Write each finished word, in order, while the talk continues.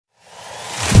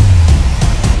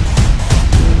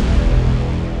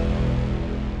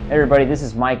Hey everybody, this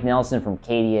is Mike Nelson from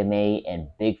KDMA and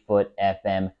Bigfoot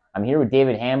FM. I'm here with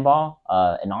David Hambaugh,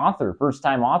 an author,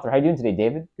 first-time author. How are you doing today,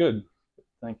 David? Good,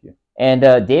 thank you. And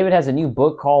David has a new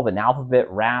book called An Alphabet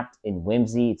Wrapped in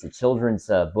Whimsy. It's a children's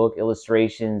book,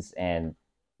 illustrations and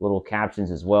little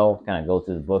captions as well. Kind of go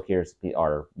through the book here so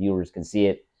our viewers can see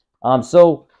it.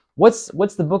 So what's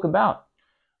the book about?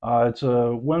 It's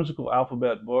a whimsical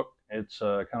alphabet book. It's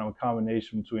kind of a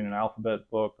combination between an alphabet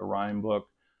book, a rhyme book,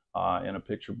 and a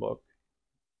picture book.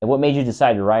 And what made you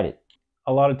decide to write it?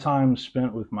 A lot of time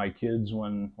spent with my kids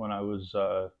when I was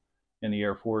in the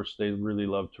Air Force. They really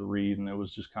loved to read, and it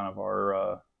was just kind of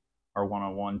our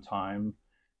one-on-one time.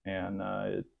 And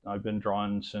I've been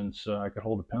drawing since I could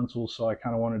hold a pencil, so I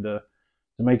kind of wanted to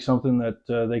make something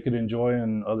that they could enjoy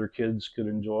and other kids could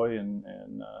enjoy, and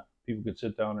people could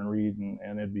sit down and read,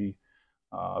 and it'd be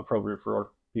appropriate for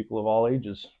people of all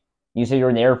ages. You said you were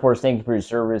in the Air Force. Thank you for your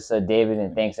service, David,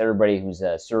 and thanks everybody who's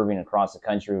serving across the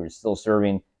country, who's still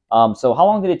serving. So how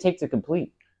long did it take to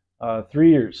complete?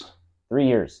 3 years. 3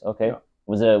 years, okay. Yeah.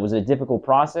 Was it a difficult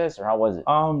process, or how was it?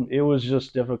 It was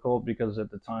just difficult because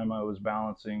at the time I was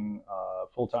balancing a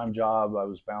full-time job. I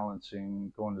was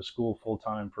balancing going to school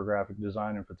full-time for graphic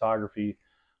design and photography,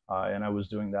 and I was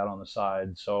doing that on the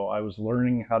side. So I was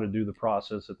learning how to do the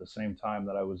process at the same time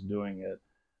that I was doing it.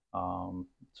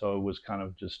 So it was kind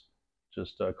of just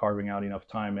carving out enough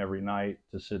time every night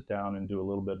to sit down and do a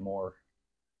little bit more.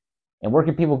 And where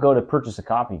can people go to purchase a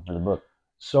copy for the book?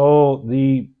 So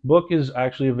the book is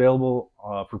actually available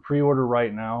for pre-order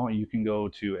right now. You can go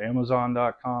to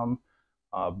Amazon.com,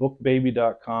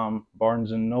 BookBaby.com,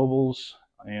 Barnes & Nobles,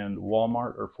 and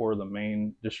Walmart are four of the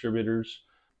main distributors.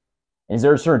 Is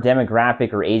there a certain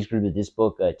demographic or age group that this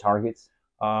book targets?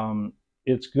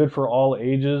 It's good for all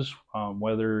ages,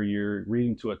 whether you're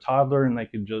reading to a toddler and they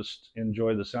can just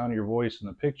enjoy the sound of your voice and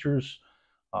the pictures,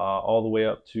 all the way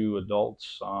up to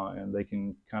adults, and they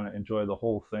can kind of enjoy the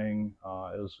whole thing,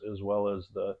 as well as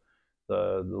the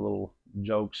little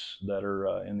jokes that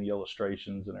are in the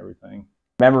illustrations and everything.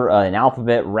 Remember, An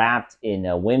Alphabet Wrapped in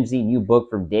Whimsy, new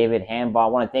book from David Hambaugh. I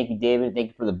want to thank you, David. Thank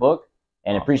you for the book,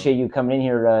 and awesome. Appreciate you coming in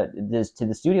here to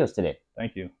the studios today.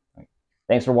 Thank you.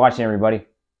 Thanks for watching, everybody.